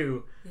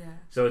 1932. Yeah.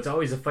 So it's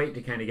always a fight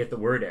to kind of get the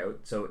word out.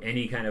 So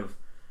any kind of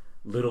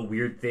little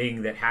weird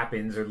thing that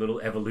happens or little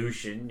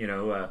evolution,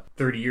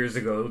 30 years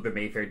ago the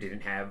Mayfair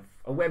didn't have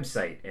a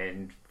website,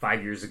 and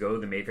 5 years ago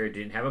the Mayfair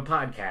didn't have a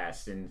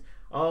podcast, and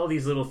all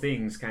these little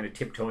things kind of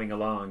tiptoeing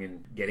along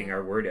and getting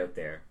our word out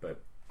there.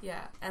 But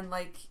yeah, and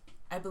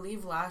I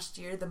believe last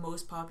year the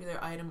most popular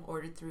item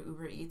ordered through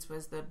Uber Eats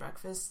was the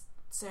breakfast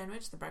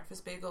sandwich, the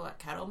breakfast bagel at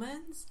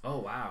Kettleman's. Oh,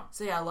 wow.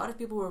 So yeah, a lot of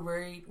people were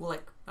worried,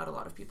 not a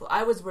lot of people,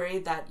 I was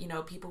worried that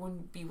people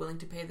wouldn't be willing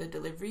to pay the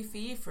delivery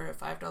fee for a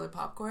 $5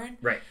 popcorn,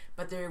 right?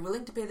 But they're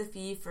willing to pay the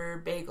fee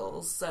for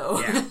bagels. So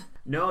yeah.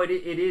 No, it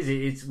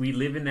is we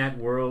live in that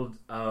world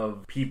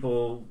of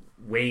people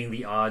weighing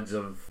the odds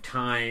of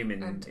time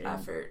and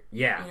effort.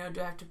 Yeah. Do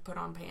I have to put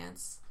on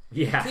pants?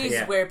 Yeah.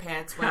 Please wear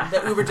pants when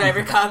the Uber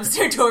driver comes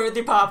to your door with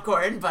your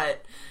popcorn.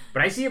 But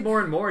I see it more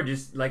and more.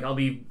 Just I'll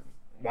be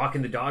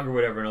walking the dog or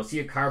whatever, and I'll see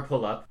a car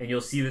pull up, and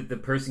you'll see that the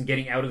person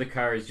getting out of the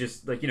car is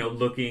just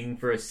looking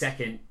for a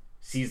second,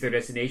 sees their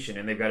destination,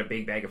 and they've got a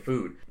big bag of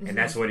food, and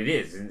that's what it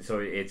is. And so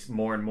it's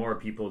more and more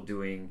people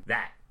doing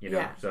that.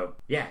 Yeah. So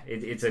yeah,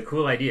 it's a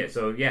cool idea.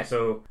 So yeah,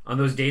 so on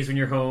those days when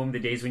you're home, the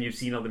days when you've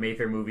seen all the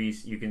Mayfair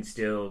movies, you can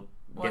still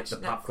get the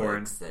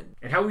popcorn.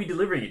 And how are we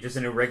delivering it? Just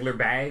in a regular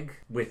bag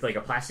with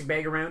a plastic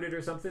bag around it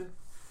or something?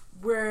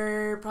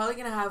 We're probably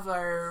going to have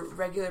our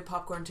regular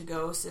popcorn to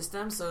go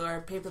system, so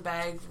our paper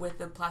bag with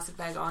the plastic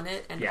bag on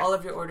it, and all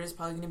of your orders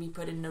probably going to be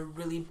put in a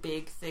really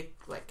big, thick,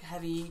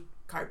 heavy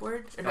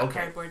cardboard, or not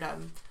cardboard,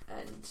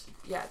 and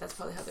yeah, that's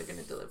probably how they're going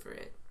to deliver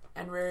it.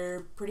 And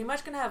we're pretty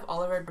much going to have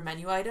all of our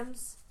menu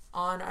items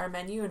on our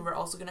menu, and we're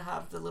also going to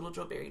have the Little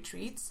Joe Berry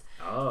treats,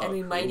 and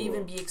we might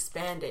even be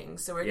expanding,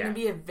 so we're going to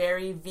be a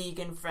very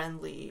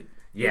vegan-friendly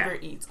Uber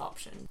Eats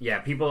option.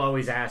 Yeah, people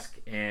always ask,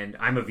 and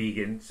I'm a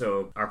vegan,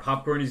 so our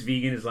popcorn is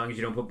vegan as long as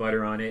you don't put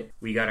butter on it.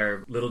 We got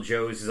our Little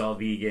Joe's is all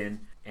vegan,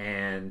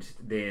 and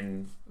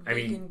then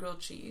vegan grilled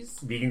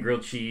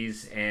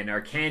cheese, and our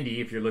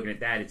candy. If you're looking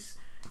at that,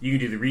 you can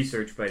do the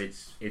research, but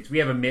it's we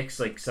have a mix.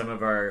 Some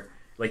of our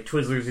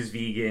Twizzlers is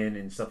vegan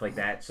and stuff like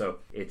that. So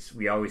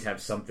we always have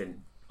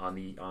something on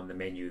the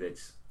menu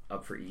that's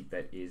up for eat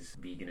that is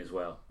vegan as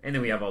well. And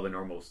then we have all the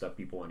normal stuff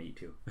people want to eat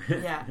too.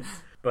 Yeah.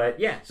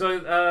 But yeah,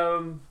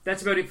 so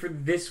that's about it for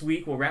this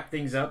week. We'll wrap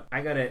things up.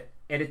 I gotta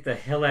edit the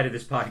hell out of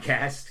this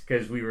podcast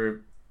because we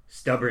were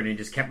stubborn and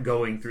just kept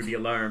going through the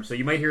alarm. So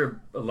you might hear an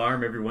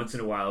alarm every once in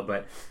a while,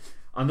 but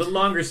on the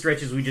longer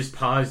stretches we just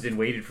paused and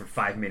waited for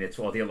 5 minutes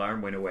while the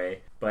alarm went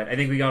away. But I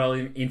think we got all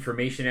the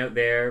information out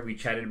there. We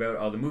chatted about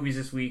all the movies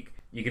this week.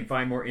 You can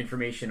find more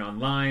information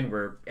online.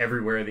 We're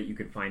everywhere that you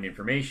can find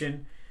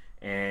information.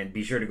 And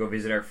be sure to go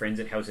visit our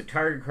friends at House of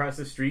Target across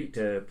the street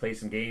to play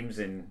some games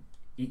and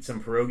eat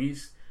some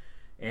pierogies.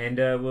 And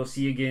we'll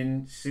see you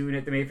again soon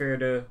at the Mayfair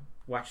to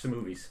watch some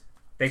movies.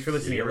 Thanks for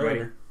listening,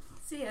 everybody. Later.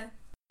 See ya.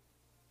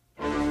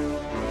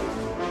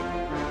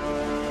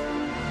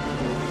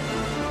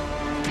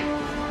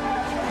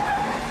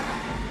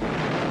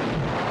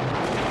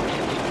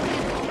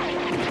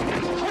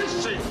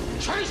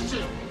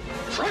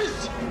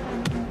 Tracy!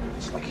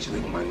 It's like he's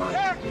reading my mind.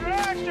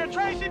 Extra!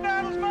 Tracy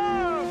Battles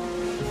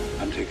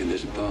move! I'm taking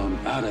this bum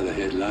out of the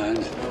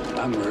headlines.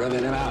 I'm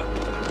rubbing him out.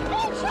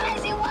 Hey,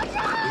 Tracy, watch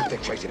out! You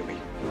take Tracy to me.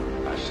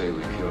 I say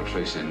we kill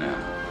Tracy now.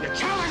 You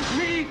challenge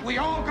me, we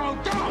all go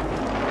down!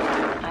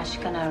 Are you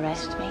gonna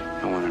arrest me?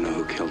 I want to know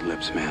who killed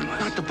Lips Manless.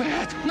 Not the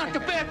bad! Not the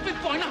bad,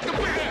 big boy, not the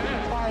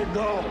bad! I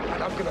know,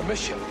 and I'm gonna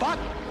miss you. But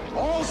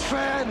all's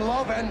fair in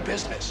love and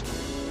business.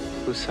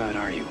 Whose side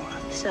are you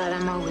on? The side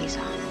I'm always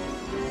on.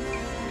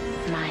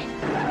 Mine.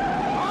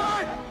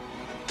 What?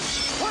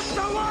 What's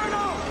the word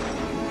out?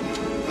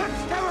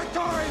 Lips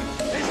territory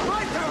is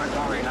my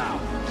territory now.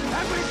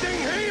 Everything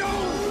he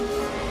owns,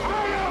 I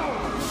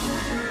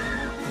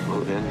own.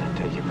 Move in and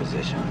take your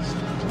positions.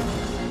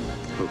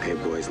 Okay,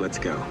 boys, let's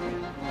go.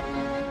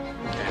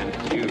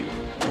 And you,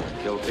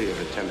 guilty of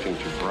attempting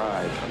to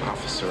bribe an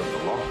officer of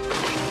the law.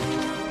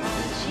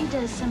 She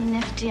does some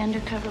nifty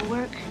undercover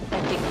work. I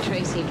think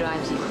Tracy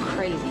drives you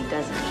crazy,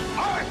 doesn't he?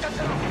 All right, that's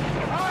enough.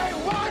 I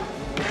want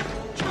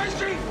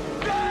Tracy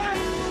dead!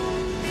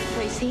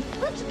 Tracy,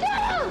 let's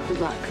go! Good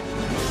luck.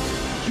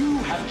 You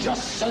have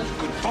just said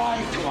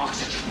goodbye to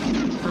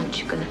oxygen.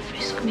 Aren't you gonna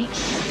frisk me?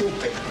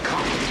 Stupid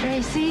cop.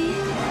 Tracy?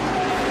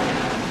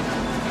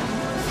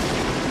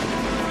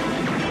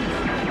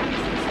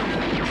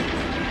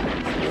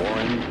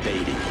 Warren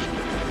Beatty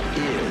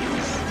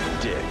is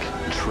Dick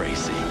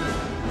Tracy.